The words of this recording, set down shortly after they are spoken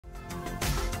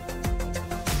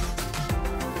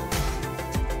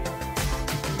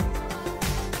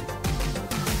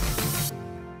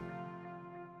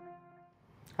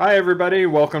Hi everybody,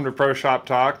 welcome to Pro Shop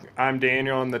Talk. I'm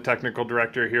Daniel, I'm the technical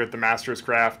director here at the Masters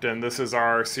Craft, and this is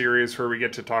our series where we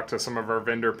get to talk to some of our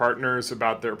vendor partners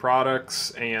about their products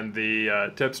and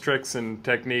the tips, tricks, and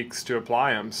techniques to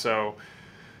apply them. So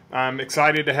I'm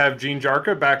excited to have Gene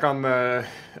Jarka back on the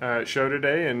show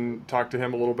today and talk to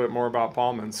him a little bit more about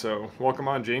Pallman. So welcome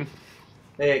on, Gene.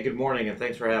 Hey, good morning, and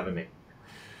thanks for having me.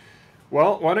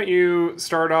 Well, why don't you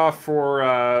start off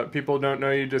for people who don't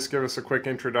know you, just give us a quick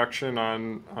introduction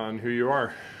on who you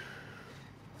are.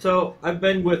 So, I've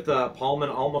been with Pallman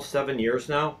almost 7 years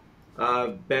now.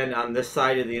 I've been on this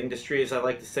side of the industry, as I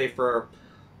like to say, for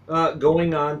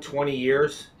going on 20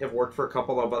 years. Have worked for a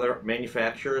couple of other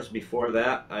manufacturers. Before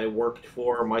that, I worked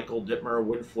for Michael Dittmer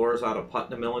Wood Floors out of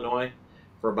Putnam, Illinois,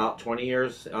 for about 20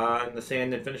 years in the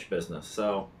sand and finish business.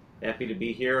 So, happy to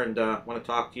be here and want to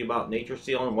talk to you about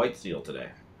NatureSeal and WhiteSeal today.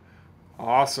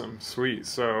 Awesome, sweet.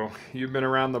 So you've been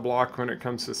around the block when it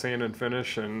comes to sand and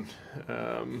finish, and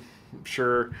I'm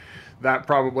sure that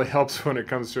probably helps when it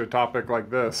comes to a topic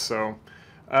like this. So,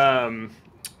 um,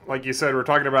 like you said, we're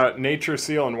talking about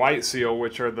NatureSeal and WhiteSeal,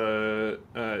 which are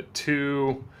the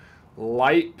two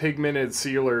light pigmented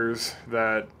sealers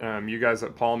that you guys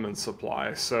at Pallman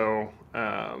supply. So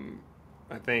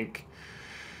I think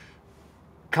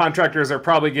contractors are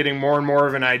probably getting more and more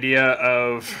of an idea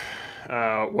of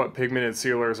what pigmented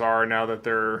sealers are now that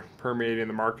they're permeating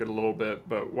the market a little bit.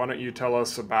 But why don't you tell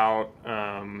us about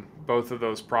both of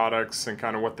those products and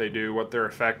kind of what they do, what their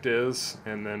effect is,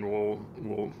 and then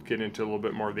we'll get into a little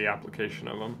bit more of the application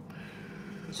of them.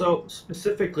 So,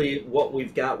 specifically, what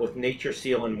we've got with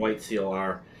NatureSeal and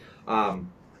WhiteSeal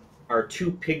are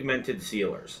two pigmented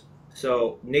sealers.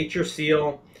 So Nature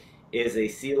Seal is a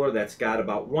sealer that's got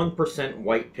about 1%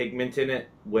 white pigment in it,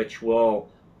 which will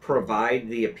provide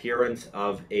the appearance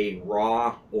of a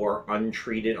raw or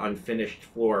untreated, unfinished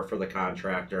floor for the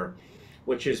contractor,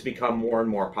 which has become more and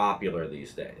more popular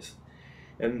these days.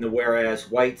 Whereas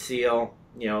White Seal,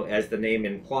 as the name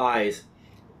implies,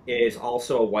 is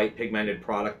also a white pigmented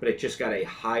product, but it just got a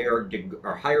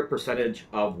higher percentage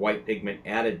of white pigment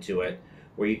added to it,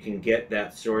 where you can get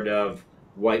that sort of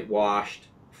whitewashed,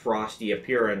 frosty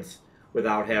appearance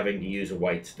without having to use a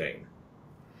white stain.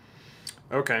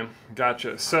 Okay,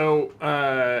 gotcha. So,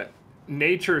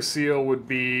 Nature Seal would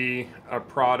be a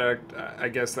product, I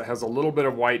guess, that has a little bit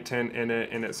of white tint in it,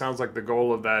 and it sounds like the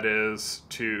goal of that is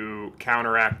to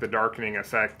counteract the darkening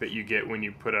effect that you get when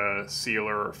you put a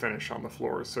sealer or finish on the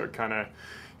floor. So it kind of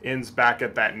ends back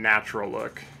at that natural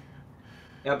look.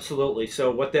 Absolutely.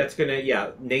 So what that's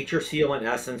gonna, Nature Seal in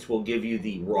essence will give you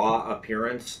the raw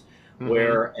appearance, Mm-hmm.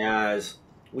 whereas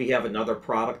we have another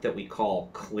product that we call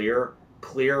Clear.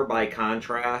 Clear, by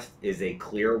contrast, is a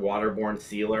clear waterborne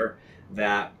sealer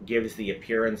that gives the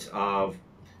appearance of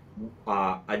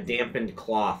a dampened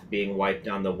cloth being wiped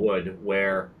on the wood,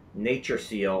 where Nature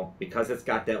Seal, because it's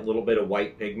got that little bit of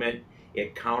white pigment,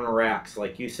 it counteracts,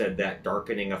 like you said, that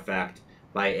darkening effect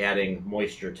by adding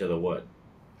moisture to the wood.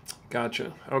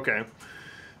 Gotcha. Okay.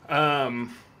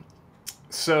 Um,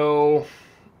 so,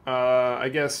 I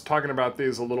guess talking about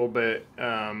these a little bit,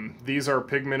 these are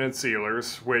pigmented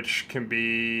sealers, which can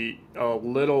be a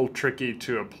little tricky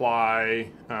to apply,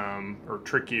 or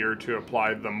trickier to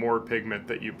apply the more pigment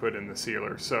that you put in the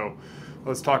sealer. So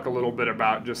let's talk a little bit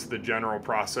about just the general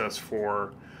process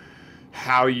for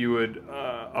how you would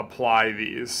apply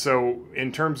these. So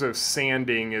in terms of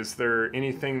sanding, is there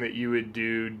anything that you would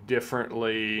do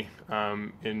differently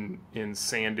in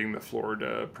sanding the floor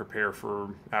to prepare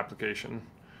for application?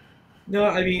 No,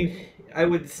 I mean, I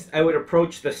would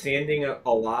approach the sanding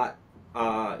a lot,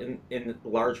 in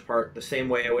large part the same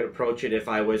way I would approach it if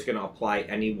I was going to apply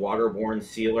any waterborne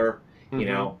sealer. Mm-hmm.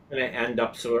 Going to end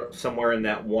up somewhere in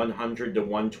that 100 to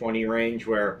 120 range,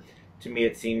 where to me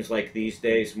it seems like these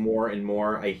days more and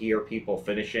more I hear people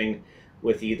finishing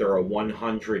with either a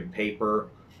 100 paper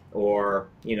or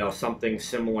something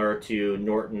similar to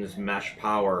Norton's Mesh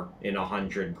Power in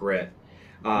 100 grit.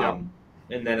 Yep. Um,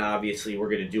 and then obviously we're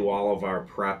going to do all of our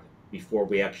prep before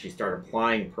we actually start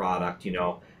applying product,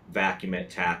 vacuum it,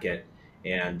 tack it,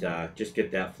 and just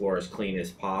get that floor as clean as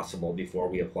possible before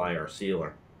we apply our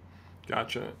sealer.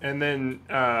 Gotcha. And then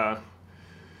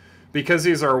because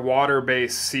these are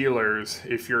water-based sealers,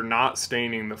 if you're not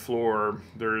staining the floor,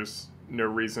 there's no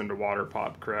reason to water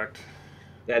pop, correct?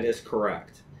 That is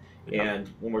correct. Yep. And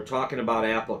when we're talking about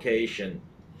application,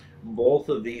 both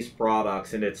of these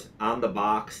products, and it's on the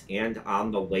box and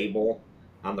on the label,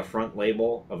 on the front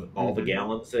label of all the Mm-hmm.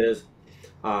 gallons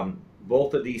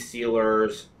both of these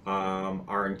sealers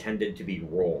are intended to be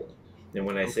rolled. And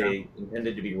when I Okay. say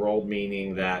intended to be rolled,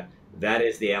 meaning that that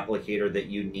is the applicator that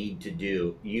you need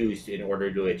to used in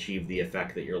order to achieve the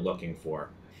effect that you're looking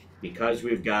for. Because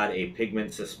we've got a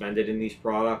pigment suspended in these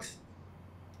products,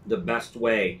 the best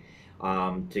way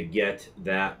to get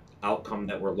that outcome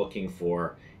that we're looking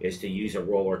for is to use a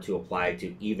roller to apply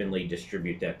to evenly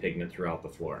distribute that pigment throughout the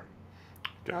floor.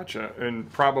 Gotcha.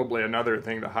 And probably another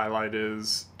thing to highlight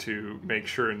is to make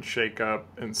sure and shake up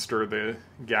and stir the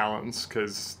gallons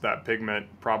because that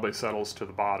pigment probably settles to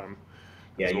the bottom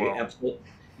Yeah, as you well. absolutely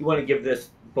you want to give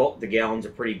this both the gallons a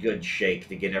pretty good shake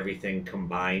to get everything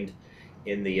combined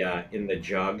in the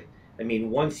jug. I mean,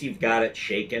 once you've got it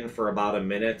shaken for about a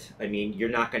minute, I mean, you're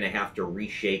not going to have to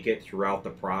reshake it throughout the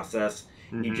process.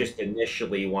 You Mm-hmm. just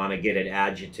initially want to get it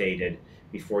agitated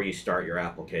before you start your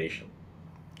application.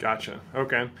 Gotcha.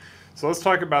 Okay. So let's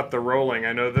talk about the rolling.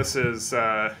 I know this is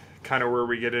kind of where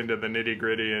we get into the nitty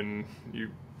gritty, and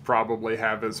you probably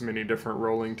have as many different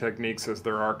rolling techniques as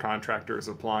there are contractors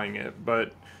applying it.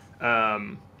 But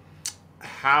um,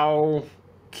 how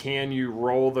can you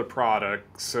roll the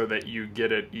product so that you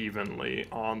get it evenly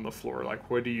on the floor? Like,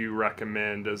 what do you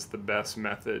recommend as the best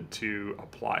method to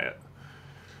apply it?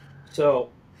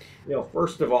 So,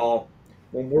 first of all,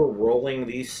 when we're rolling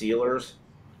these sealers,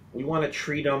 we want to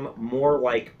treat them more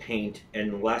like paint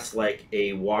and less like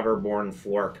a waterborne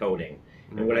floor coating.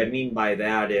 And what I Mm-hmm. mean by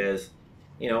that is,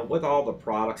 with all the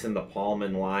products in the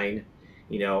Pallman line,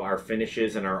 our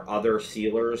finishes and our other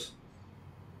sealers,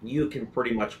 you can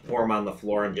pretty much pour them on the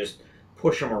floor and just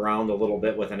push them around a little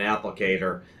bit with an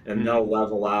applicator, and they'll Mm-hmm.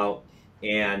 level out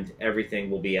and everything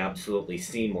will be absolutely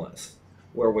seamless.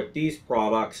 Where with these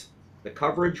products, the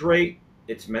coverage rate,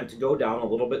 it's meant to go down a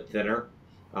little bit thinner.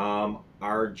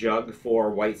 Our jug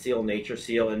for WhiteSeal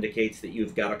NatureSeal indicates that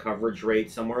you've got a coverage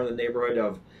rate somewhere in the neighborhood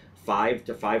of 5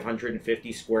 to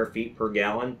 550 square feet per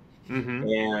gallon. Mm-hmm.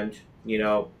 And,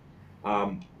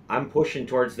 I'm pushing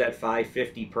towards that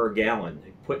 550 per gallon,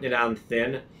 putting it on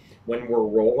thin. When we're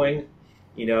rolling,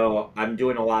 I'm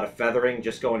doing a lot of feathering,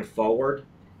 just going forward.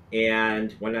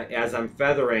 And as I'm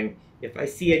feathering, if I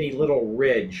see any little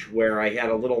ridge where I had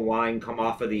a little line come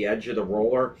off of the edge of the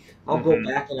roller, I'll go Mm-hmm.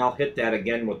 back and I'll hit that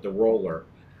again with the roller.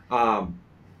 Um,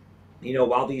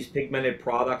 while these pigmented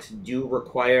products do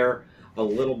require a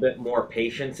little bit more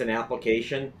patience and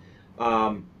application,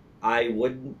 um, I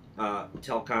would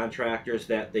tell contractors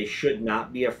that they should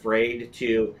not be afraid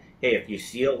to, hey, if you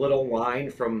see a little line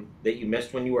from that you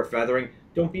missed when you were feathering,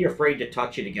 don't be afraid to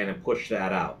touch it again and push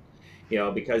that out.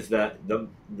 Because the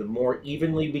more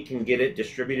evenly we can get it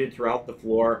distributed throughout the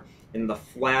floor and the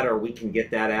flatter we can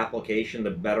get that application,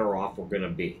 the better off we're going to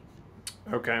be.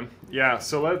 Okay. Yeah.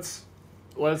 So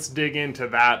let's dig into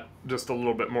that just a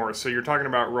little bit more. So you're talking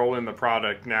about rolling the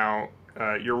product now.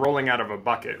 You're rolling out of a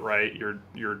bucket, right?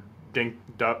 You're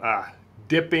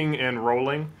dipping and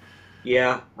rolling.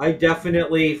 Yeah, I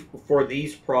definitely for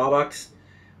these products,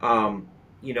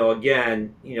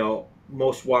 again,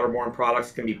 most waterborne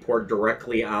products can be poured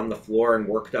directly on the floor and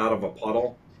worked out of a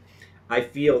puddle. I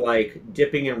feel like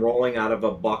dipping and rolling out of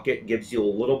a bucket gives you a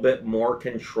little bit more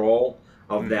control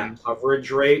of Mm-hmm. that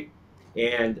coverage rate,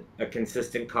 and a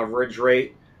consistent coverage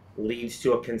rate leads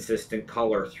to a consistent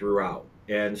color throughout.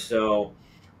 And so,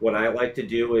 what I like to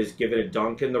do is give it a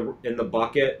dunk in the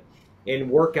bucket and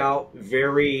work out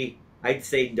very, I'd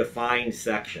say, defined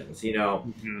sections.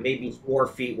 Mm-hmm. Maybe 4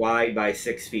 feet wide by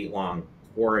 6 feet long,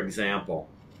 for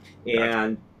example. Gotcha.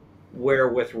 And where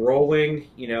with rolling,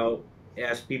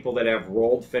 as people that have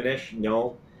rolled finish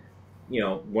know,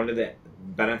 one of the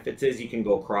benefits is you can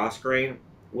go cross grain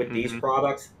with these Mm-hmm.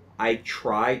 products. I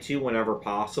try to, whenever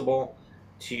possible,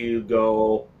 to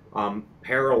go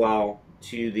parallel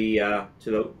to the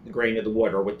grain of the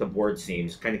wood or with the board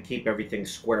seams, kind of keep everything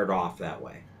squared off that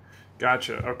way.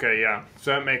 Gotcha. Okay. Yeah.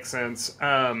 So that makes sense.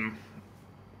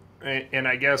 And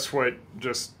I guess what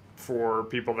just for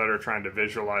people that are trying to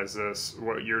visualize this,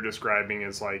 what you're describing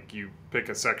is like you pick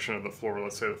a section of the floor.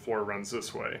 Let's say the floor runs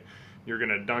this way. You're going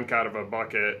to dunk out of a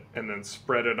bucket and then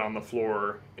spread it on the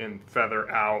floor and feather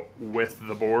out with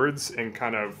the boards and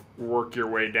kind of work your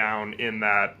way down in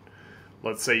that.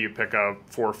 Let's say you pick a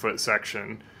 4 foot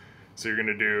section. So you're going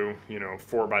to do,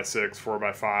 4x6,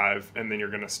 4x5, and then you're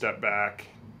going to step back,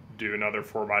 do another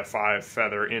 4x5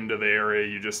 feather into the area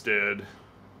you just did,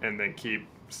 and then keep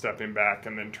stepping back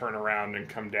and then turn around and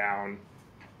come down,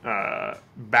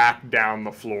 back down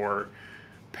the floor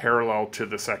parallel to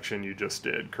the section you just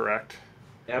did, correct?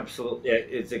 Absolutely,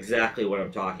 it's exactly what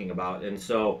I'm talking about. And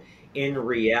so, in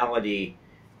reality,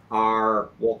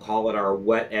 our we'll call it our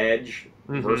wet edge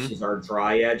Mm-hmm. versus our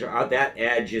dry edge. That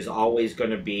edge is always going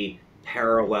to be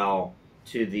parallel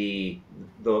to the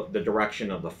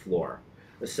direction of the floor.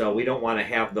 So we don't want to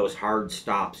have those hard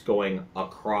stops going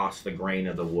across the grain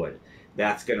of the wood.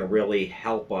 That's going to really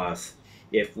help us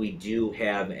if we do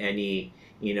have any,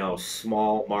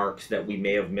 small marks that we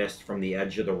may have missed from the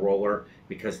edge of the roller,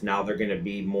 because now they're going to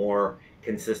be more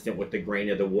consistent with the grain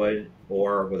of the wood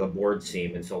or with a board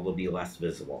seam, and so they'll be less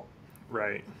visible.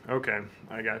 Right. Okay.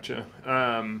 I gotcha.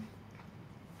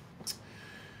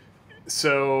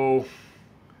 So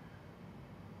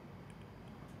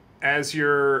as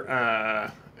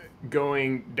you're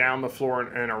going down the floor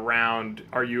and around,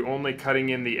 are you only cutting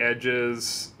in the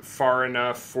edges far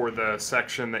enough for the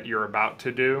section that you're about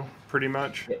to do, pretty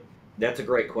much? That's a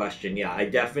great question. Yeah,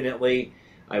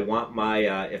 I want my,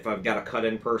 if I've got a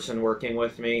cut-in person working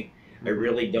with me, I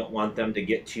really don't want them to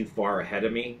get too far ahead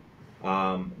of me,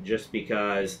 just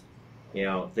because,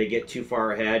 if they get too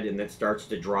far ahead and it starts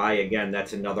to dry, again,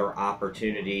 that's another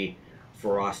opportunity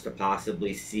for us to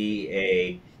possibly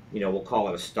see we'll call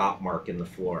it a stop mark in the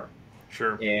floor.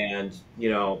 Sure. And,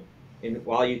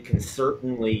 while you can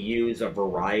certainly use a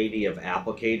variety of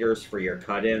applicators for your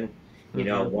cut-in,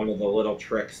 one of the little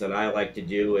tricks that I like to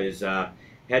do is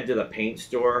head to the paint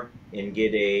store and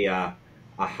get a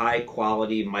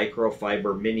high-quality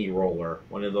microfiber mini roller,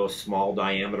 one of those small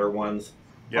diameter ones.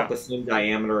 Yeah. About the same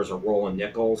diameter as a roll of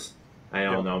nickels. I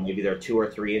don't know, maybe they're 2 or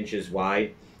 3 inches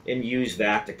wide, and use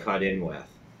that to cut in with.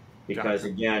 Because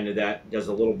again, that does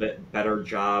a little bit better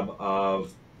job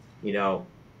of, you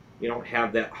don't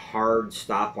have that hard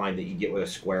stop line that you get with a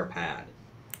square pad.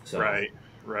 So.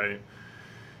 Right.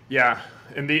 Yeah,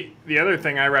 and the other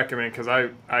thing I recommend, because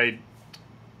I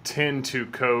tend to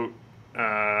coat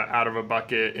out of a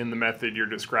bucket in the method you're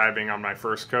describing on my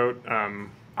first coat.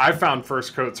 I found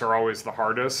first coats are always the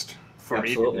hardest for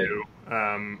me to do.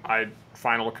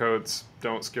 Final coats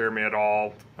don't scare me at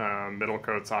all. Middle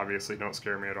coats obviously don't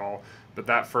scare me at all. But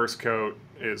that first coat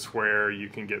is where you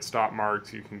can get stop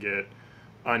marks, you can get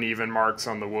uneven marks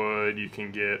on the wood, you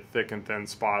can get thick and thin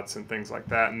spots and things like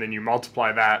that. And then you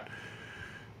multiply that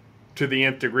to the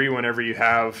nth degree whenever you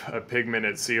have a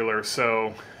pigmented sealer.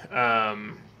 So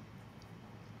the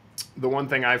one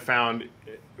thing I found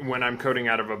when I'm coating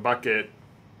out of a bucket,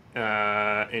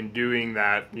 and doing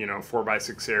that,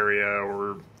 4x6 area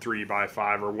or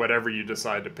 3x5 or whatever you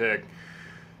decide to pick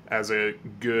as a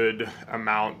good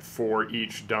amount for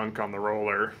each dunk on the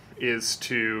roller, is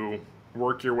to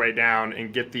work your way down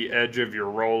and get the edge of your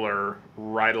roller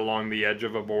right along the edge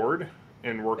of a board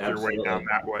and work your way down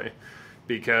that way.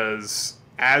 Because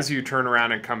as you turn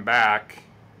around and come back,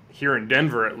 here in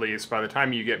Denver at least, by the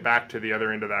time you get back to the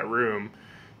other end of that room,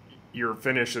 your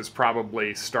finish is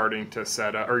probably starting to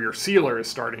set up, or your sealer is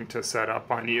starting to set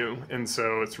up on you. And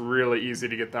so it's really easy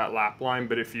to get that lap line.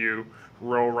 But if you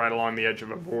roll right along the edge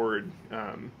of a board,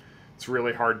 it's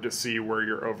really hard to see where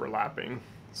you're overlapping.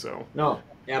 So no,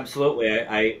 absolutely.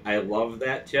 I love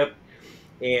that tip.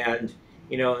 And,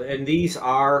 and these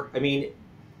are,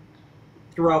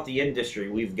 throughout the industry,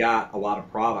 we've got a lot of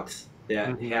products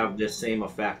that have this same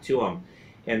effect to them.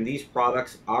 And these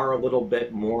products are a little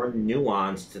bit more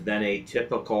nuanced than a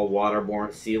typical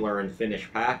waterborne sealer and finish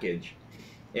package.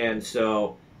 And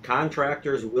so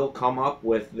contractors will come up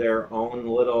with their own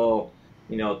little,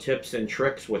 tips and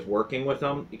tricks with working with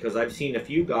them, because I've seen a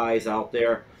few guys out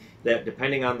there that,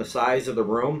 depending on the size of the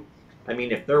room,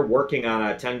 if they're working on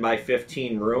a 10 by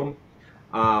 15 room,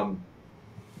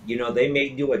 they may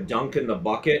do a dunk in the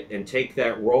bucket and take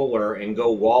that roller and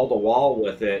go wall to wall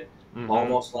with it,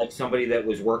 almost like somebody that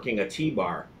was working a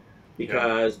T-bar.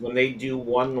 Because when they do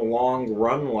one long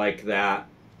run like that,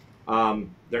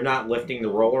 they're not lifting the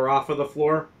roller off of the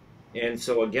floor. And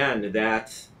so again,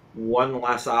 that's one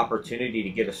less opportunity to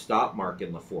get a stop mark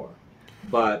in the floor.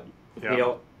 But,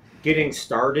 getting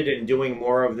started and doing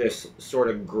more of this sort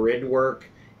of grid work,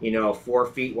 4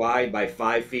 feet wide by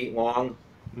 5 feet long,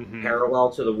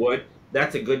 parallel to the wood,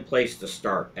 that's a good place to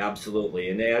start,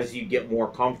 absolutely. And as you get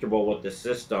more comfortable with the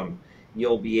system,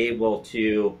 you'll be able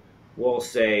to, we'll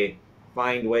say,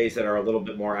 find ways that are a little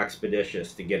bit more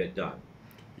expeditious to get it done.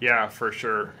 Yeah, for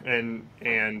sure. And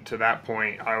to that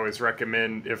point, I always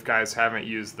recommend, if guys haven't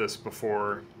used this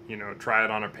before, try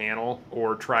it on a panel,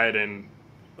 or try it in,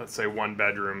 let's say, one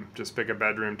bedroom. Just pick a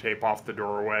bedroom, tape off the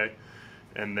doorway,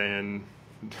 and then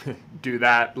do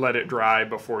that, let it dry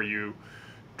before you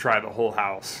try the whole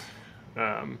house.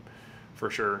 For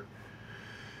sure.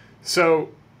 So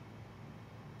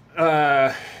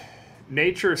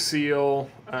NatureSeal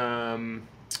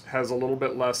has a little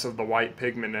bit less of the white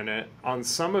pigment in it. On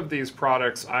some of these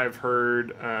products, I've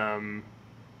heard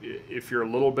if you're a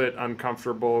little bit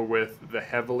uncomfortable with the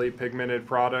heavily pigmented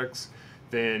products,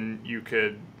 then you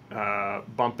could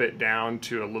bump it down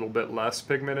to a little bit less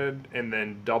pigmented and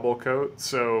then double coat.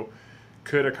 So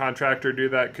could a contractor do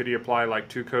that? Could he apply like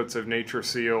 2 coats of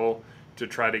NatureSeal to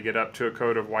try to get up to a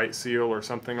coat of WhiteSeal or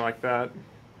something like that?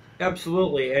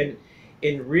 Absolutely,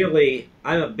 and really,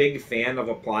 I'm a big fan of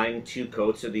applying 2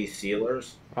 coats of these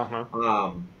sealers. Uh-huh.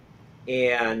 Um,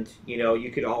 and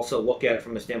you could also look at it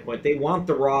from the standpoint they want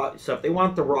the raw stuff. They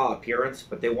want the raw appearance,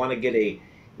 but they want to get a,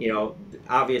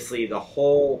 obviously the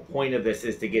whole point of this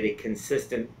is to get a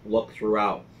consistent look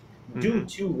throughout. Do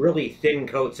 2 really thin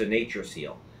coats of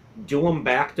NatureSeal. Do them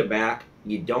back to back.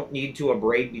 You don't need to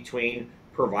abrade between,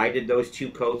 provided those 2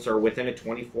 coats are within a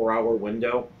 24-hour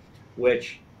window,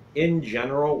 which in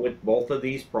general with both of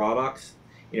these products,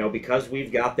 because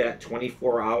we've got that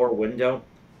 24-hour window,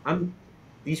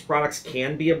 these products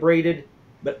can be abraded,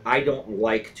 but I don't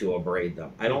like to abrade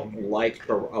them. I don't like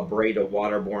to abrade a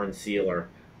waterborne sealer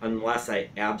unless I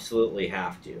absolutely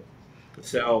have to.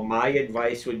 So my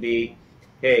advice would be,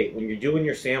 hey, when you're doing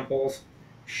your samples,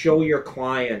 show your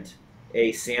client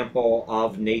a sample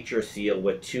of NatureSeal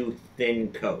with 2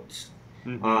 thin coats.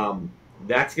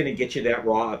 That's going to get you that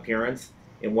raw appearance.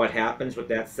 And what happens with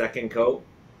that second coat,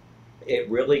 it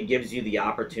really gives you the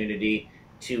opportunity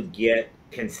to get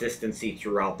consistency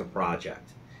throughout the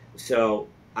project. So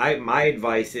my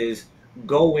advice is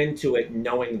go into it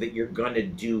knowing that you're going to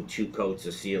do 2 coats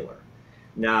of sealer.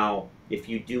 Now, if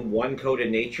you do 1 coat of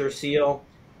NatureSeal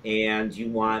and you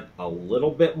want a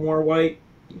little bit more white,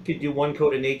 you could do 1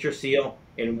 coat of NatureSeal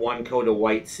and 1 coat of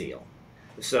WhiteSeal.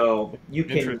 So you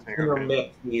can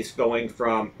intermix these going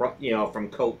from from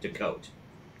coat to coat.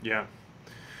 Yeah.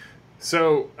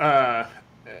 So I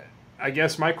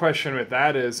guess my question with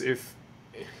that is,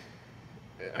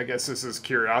 I guess this is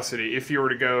curiosity, if you were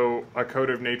to go a coat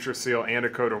of NatureSeal and a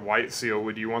coat of WhiteSeal,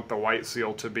 would you want the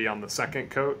WhiteSeal to be on the second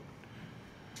coat?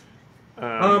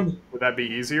 Would that be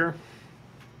easier?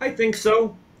 I think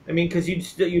so. I mean, because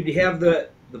you'd have the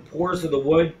pores of the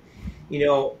wood,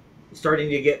 starting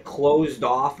to get closed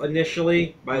off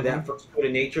initially by that first coat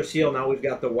of NatureSeal. Now we've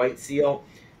got the WhiteSeal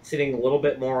sitting a little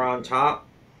bit more on top.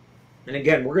 And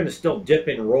again, we're going to still dip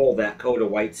and roll that coat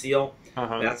of WhiteSeal.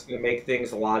 That's going to make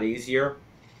things a lot easier.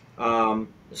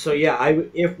 So yeah,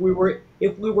 if we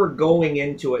were going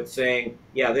into it saying,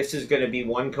 yeah, this is going to be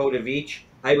 1 coat of each,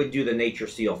 I would do the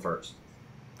NatureSeal first.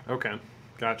 Okay,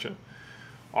 gotcha.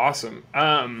 Awesome.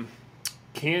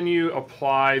 Can you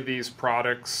apply these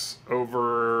products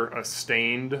over a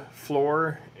stained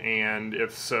floor? And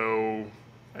if so,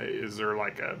 is there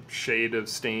like a shade of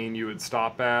stain you would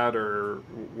stop at, or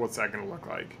what's that going to look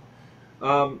like?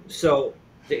 So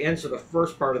to answer the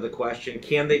first part of the question,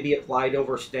 can they be applied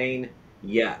over stain?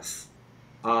 Yes.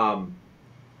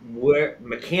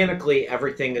 Mechanically,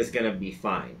 everything is going to be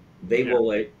fine. They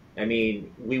will. I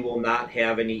mean, we will not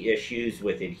have any issues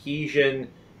with adhesion,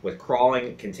 with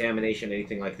crawling, contamination,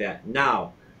 anything like that.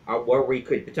 Now, where we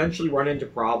could potentially run into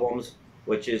problems,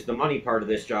 which is the money part of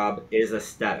this job, is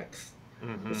aesthetics.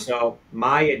 So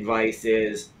my advice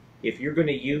is, if you're going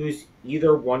to use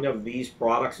either one of these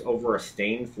products over a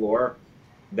stained floor,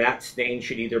 that stain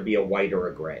should either be a white or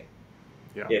a gray.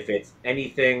 If it's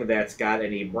anything that's got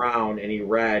any brown, any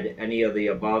red, any of the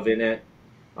above in it,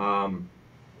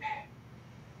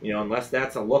 unless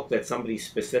that's a look that somebody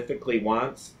specifically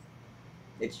wants,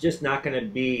 it's just not going to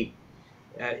be,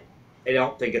 I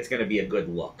don't think it's going to be a good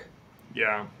look.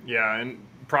 Yeah, and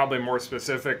probably more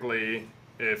specifically,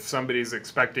 if somebody's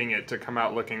expecting it to come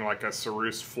out looking like a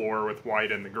cerused floor with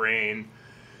white in the grain,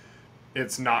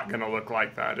 it's not going to look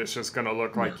like that. It's just going to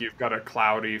look like you've got a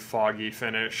cloudy, foggy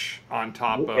finish on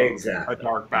top of a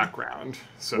dark background.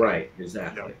 So, right,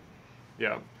 exactly.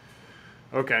 Yeah.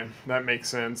 Okay, that makes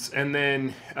sense. And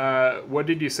then, what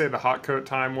did you say the hot coat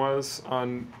time was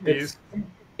on these? It's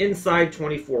inside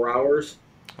 24 hours.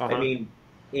 I mean,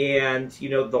 and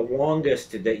the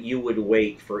longest that you would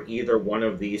wait for either one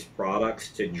of these products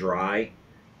to dry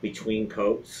between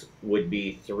coats would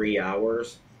be 3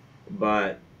 hours.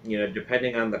 But,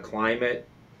 depending on the climate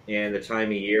and the time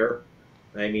of year,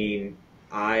 I mean,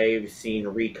 I've seen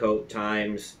recoat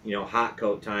times, hot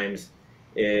coat times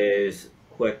is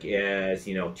quick as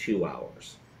 2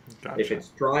 hours. Gotcha. If it's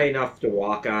dry enough to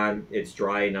walk on, it's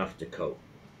dry enough to coat.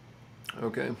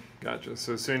 Okay, gotcha.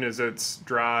 So as soon as it's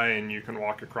dry and you can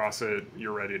walk across it,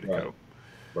 you're ready to go.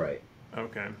 Right.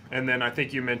 Okay. And then I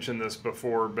think you mentioned this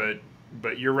before,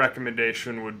 but your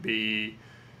recommendation would be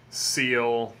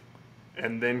seal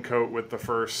and then coat with the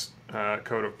first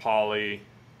coat of poly,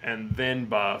 and then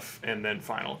buff, and then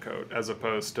final coat, as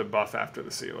opposed to buff after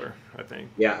the sealer, I think.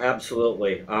 Yeah,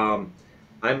 absolutely.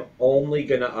 I'm only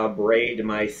going to abrade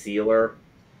my sealer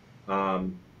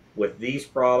with these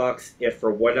products, if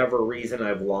for whatever reason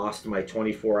I've lost my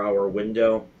 24-hour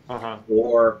window, Uh-huh.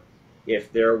 or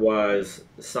if there was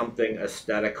something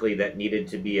aesthetically that needed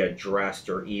to be addressed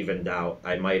or evened out,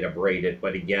 I might abrade it.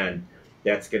 But again,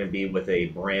 that's going to be with a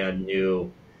brand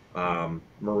new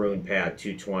maroon pad,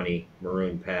 220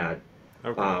 maroon pad.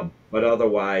 Okay. But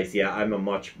otherwise, yeah, I'm a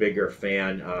much bigger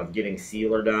fan of getting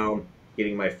sealer down,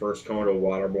 getting my first coat of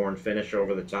waterborne finish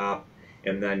over the top,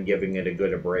 and then giving it a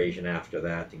good abrasion after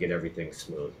that to get everything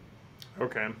smooth.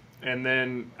 Okay. And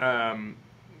then,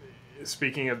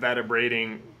 speaking of that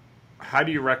abrading, how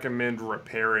do you recommend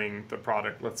repairing the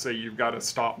product? Let's say you've got a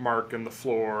stop mark in the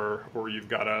floor, or you've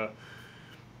got a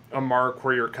mark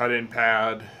where your cut-in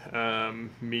pad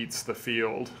meets the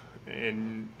field,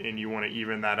 and you want to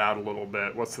even that out a little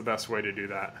bit. What's the best way to do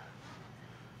that?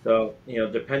 So,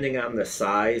 depending on the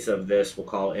size of this, we'll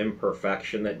call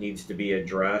imperfection that needs to be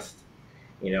addressed.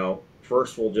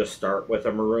 First we'll just start with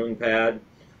a maroon pad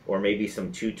or maybe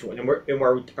some 220.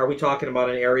 Are we talking about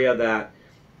an area that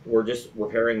we're just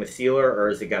repairing the sealer, or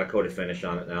has it got a coated finish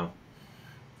on it now?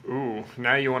 Ooh,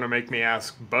 now you want to make me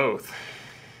ask both.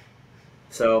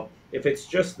 So if it's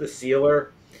just the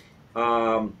sealer,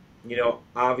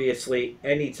 obviously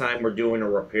anytime we're doing a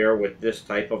repair with this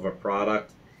type of a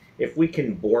product, if we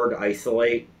can board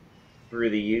isolate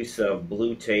through the use of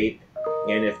blue tape,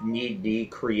 and if need be,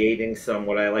 creating some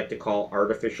what I like to call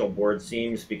artificial board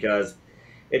seams, because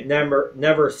it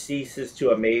never ceases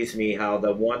to amaze me how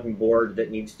the one board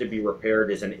that needs to be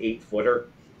repaired is an 8-footer.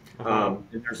 Uh-huh.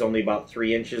 And there's only about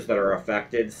 3 inches that are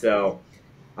affected. So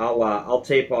I'll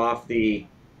tape off the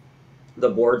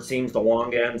board seams, the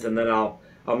long ends, and then I'll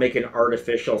make an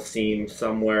artificial seam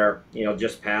somewhere,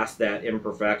 just past that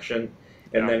imperfection,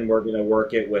 and Yeah. then we're going to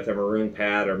work it with a maroon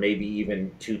pad or maybe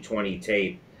even 220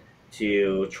 tape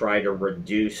to try to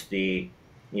reduce the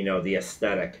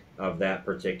aesthetic of that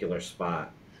particular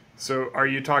spot. So are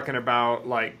you talking about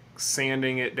like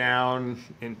sanding it down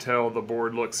until the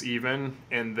board looks even,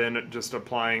 and then just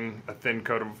applying a thin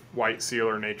coat of white seal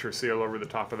or nature seal over the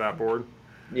top of that board?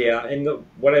 Yeah, and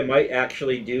what I might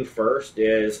actually do first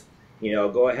is,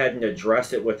 go ahead and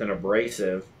address it with an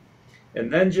abrasive,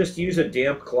 and then just use a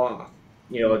damp cloth,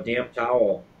 a damp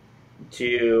towel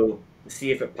to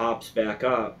see if it pops back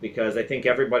up, because I think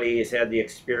everybody has had the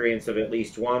experience of at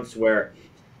least once where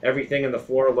everything in the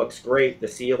floor looks great, the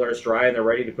sealer is dry, and they're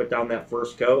ready to put down that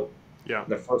first coat. Yeah.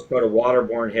 The first coat of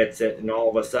waterborne hits it, and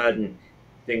all of a sudden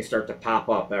things start to pop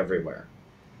up everywhere.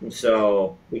 And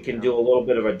so we can Yeah. do a little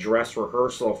bit of a dress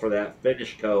rehearsal for that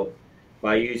finish coat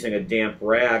by using a damp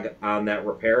rag on that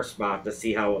repair spot to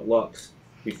see how it looks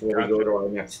before we go Gotcha. to our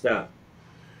next step.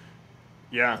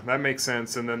 Yeah, that makes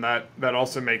sense. And then that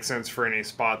also makes sense for any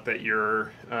spot that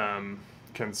you're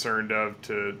concerned of,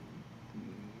 to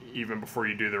even before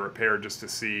you do the repair, just to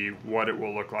see what it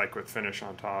will look like with finish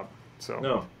on top. So,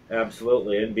 No,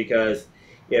 absolutely. And because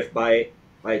if by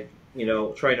trying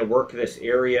to work this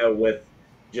area with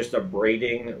just a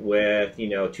braiding with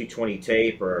 220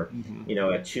 tape or mhm.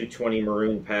 a 220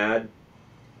 maroon pad,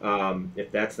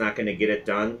 if that's not going to get it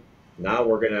done, now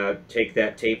we're going to take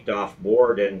that taped off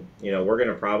board, and we're going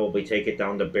to probably take it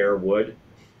down to bare wood,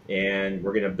 and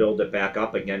we're going to build it back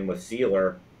up again with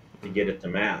sealer to get it to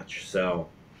match. So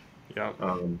Yeah,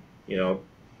 um,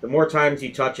 the more times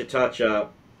you touch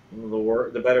up,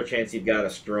 the better chance you've got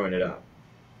of screwing it up.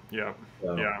 yeah,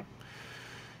 So, yeah.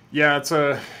 Yeah,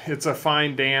 it's a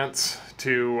fine dance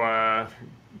to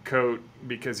coat,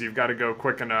 because you've got to go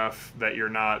quick enough that you're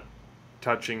not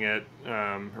touching it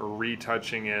or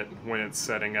retouching it when it's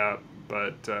setting up,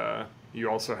 but you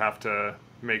also have to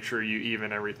make sure you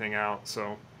even everything out.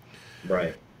 So,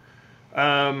 right.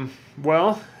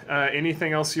 well,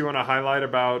 anything else you want to highlight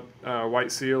about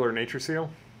White Seal or Nature Seal?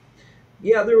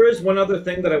 Yeah, there is one other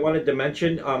thing that I wanted to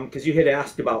mention, because you had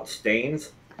asked about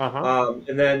stains. Uh huh.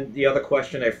 And then the other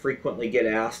question I frequently get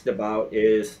asked about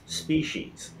is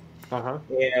species. Uh huh.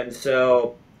 And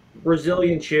so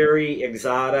Brazilian cherry,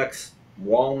 exotics,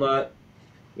 walnut,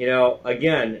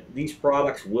 again, these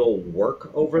products will work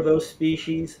over those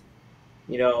species.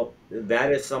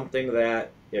 That is something that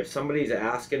if somebody's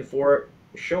asking for it,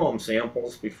 show them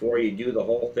samples before you do the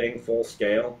whole thing full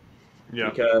scale, Yeah.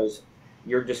 because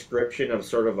your description of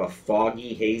sort of a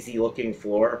foggy, hazy looking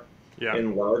floor, Yeah.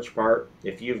 in large part,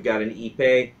 if you've got an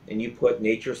Ipe and you put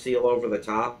Nature Seal over the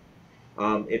top,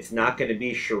 it's not going to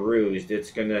be cherused.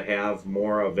 It's going to have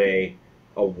more of a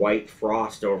white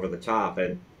frost over the top.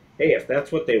 And hey, if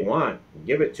that's what they want,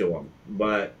 give it to them.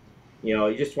 But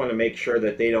you just want to make sure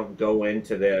that they don't go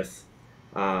into this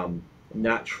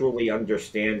not truly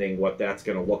understanding what that's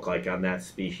going to look like on that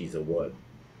species of wood.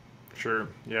 Sure.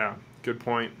 Yeah. Good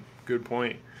point. Good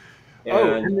point.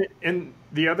 Oh, And and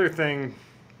the other thing,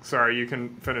 sorry, you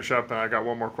can finish up, and I got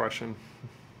one more question.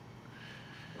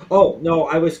 oh, no,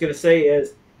 I was going to say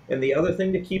is, and the other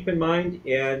thing to keep in mind,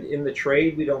 and in the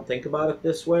trade, we don't think about it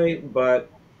this way,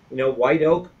 but, white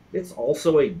oak, it's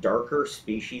also a darker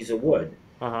species of wood.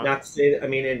 Uh huh. Not to say, I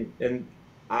mean,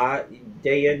 uh,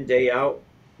 day in, day out,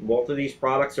 both of these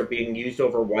products are being used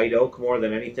over white oak more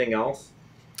than anything else.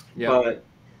 Yeah. But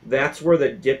that's where the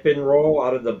dip and roll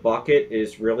out of the bucket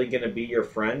is really going to be your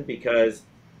friend because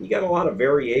you got a lot of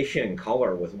variation in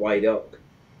color with white oak.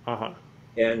 Uh huh.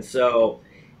 And so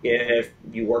if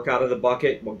you work out of the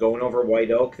bucket going over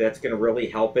white oak, that's going to really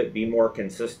help it be more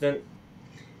consistent.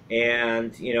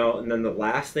 And then the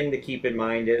last thing to keep in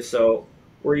mind is so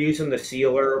we're using the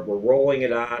sealer, we're rolling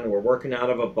it on, we're working out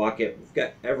of a bucket, we've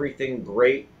got everything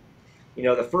great.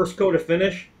 The first coat of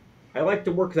finish, I like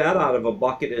to work that out of a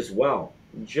bucket as well,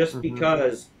 just Mm-hmm.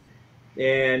 because,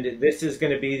 and this is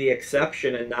going to be the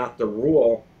exception and not the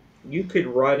rule. You could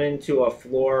run into a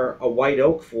floor, a white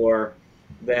oak floor,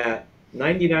 that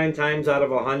 99 times out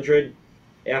of 100,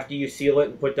 after you seal it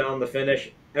and put down the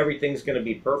finish, everything's going to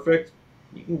be perfect.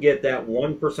 You can get that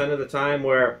 1% of the time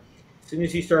where as soon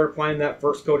as you start applying that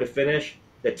first coat of finish,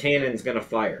 the tannin's going to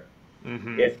fire.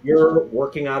 Mm-hmm. If you're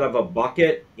working out of a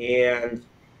bucket and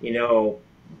you know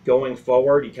going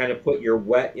forward you kind of put your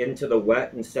wet into the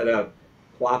wet instead of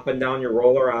plopping down your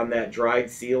roller on that dried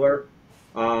sealer,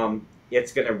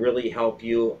 it's going to really help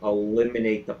you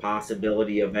eliminate the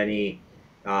possibility of any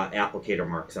applicator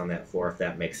marks on that floor, if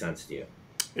that makes sense to you.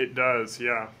 It does.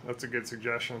 Yeah, that's a good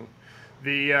suggestion.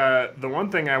 The one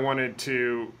thing I wanted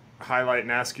to highlight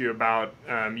and ask you about,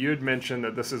 you had mentioned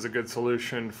that this is a good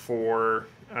solution for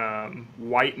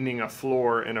whitening a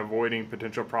floor and avoiding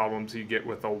potential problems you get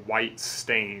with a white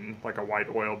stain, like a white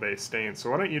oil-based stain.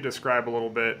 So why don't you describe a little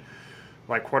bit,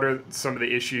 like what are some of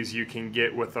the issues you can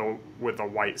get with a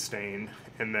white stain,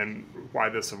 and then why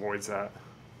this avoids that?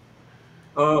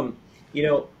 um, you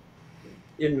know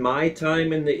in my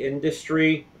time in the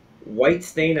industry, white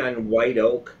stain on white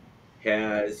oak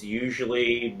has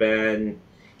usually been,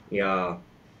 yeah,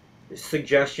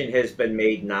 suggestion has been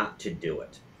made not to do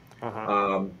it. Uh huh.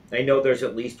 I know there's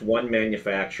at least one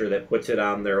manufacturer that puts it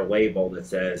on their label that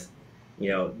says,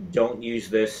 don't use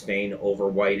this stain over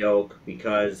white oak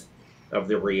because of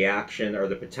the reaction or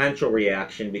the potential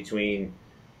reaction between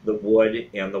the wood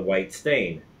and the white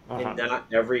stain. Uh huh. And not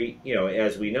every,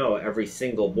 as we know, every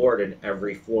single board and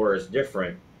every floor is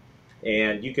different.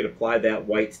 And you could apply that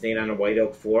white stain on a white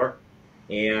oak floor,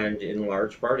 and in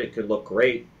large part, it could look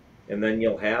great. And then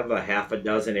you'll have a half a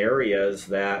dozen areas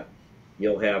that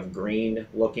you'll have green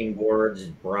looking boards,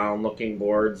 brown looking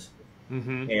boards,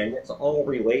 Mm-hmm. and it's all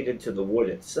related to the wood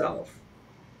itself.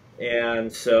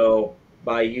 And so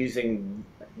by using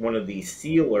one of these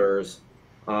sealers,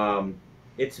 um,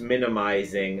 it's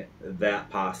minimizing that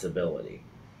possibility.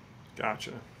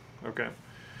 Gotcha. Okay.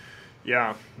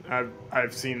 Yeah,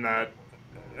 I've seen that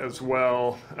as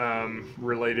well,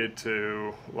 related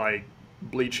to like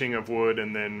bleaching of wood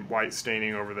and then white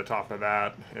staining over the top of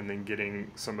that, and then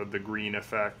getting some of the green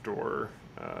effect or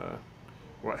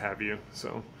what have you.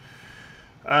 So,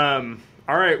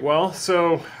 all right. Well,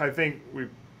 so I think we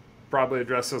probably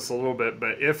addressed this a little bit,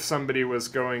 but if somebody was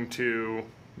going to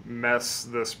mess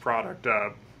this product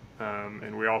up,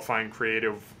 and we all find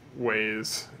creative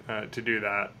ways to do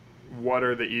that, what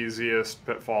are the easiest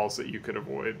pitfalls that you could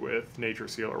avoid with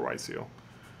NatureSeal or WhiteSeal?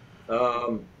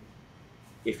 Um,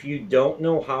 if you don't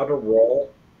know how to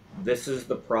roll, this is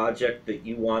the project that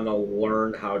you want to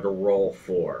learn how to roll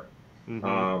for. Mm-hmm.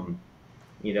 Um,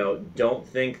 don't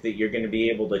think that you're going to be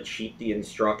able to cheat the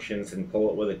instructions and pull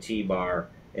it with a T-bar,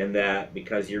 and that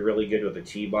because you're really good with a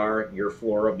T-bar, your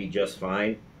floor will be just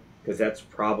fine, because that's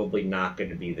probably not going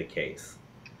to be the case.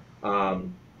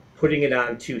 Um, Putting it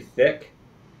on too thick,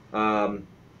 um,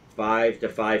 5 to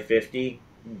 550,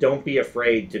 don't be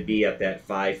afraid to be at that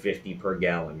 550 per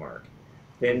gallon mark.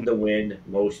 Thin Mm-hmm. the wind,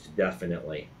 most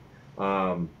definitely.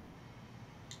 Um,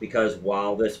 because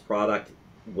while this product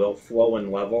will flow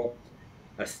and level,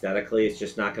 aesthetically, it's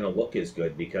just not going to look as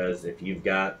good because if you've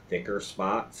got thicker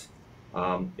spots,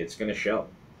 it's going to show.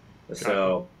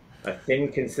 Gotcha. So a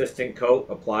thin, consistent coat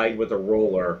applied with a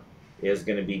roller is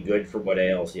going to be good for what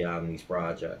ails you on these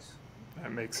projects.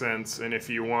 That makes sense. And if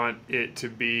you want it to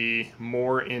be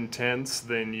more intense,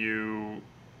 then you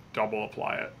double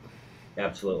apply it.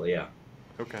 Absolutely, yeah.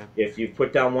 Okay. If you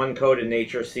put down one coat of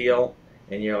Nature Seal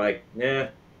and you're like, nah,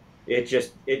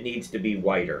 it needs to be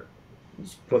whiter. You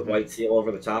just put Mm-hmm. white seal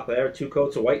over the top of there, two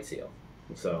coats of white seal.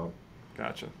 So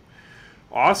Gotcha.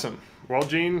 Awesome. Well,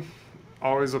 Gene,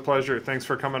 Always a pleasure. Thanks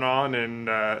for coming on, and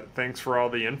thanks for all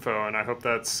the info. And I hope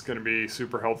that's going to be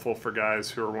super helpful for guys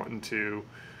who are wanting to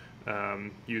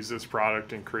use this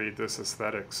product and create this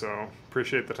aesthetic. So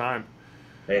appreciate the time.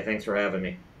 Hey, thanks for having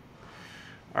me.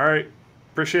 All right.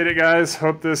 Appreciate it, guys.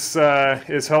 Hope this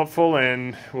is helpful,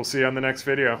 and we'll see you on the next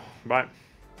video. Bye.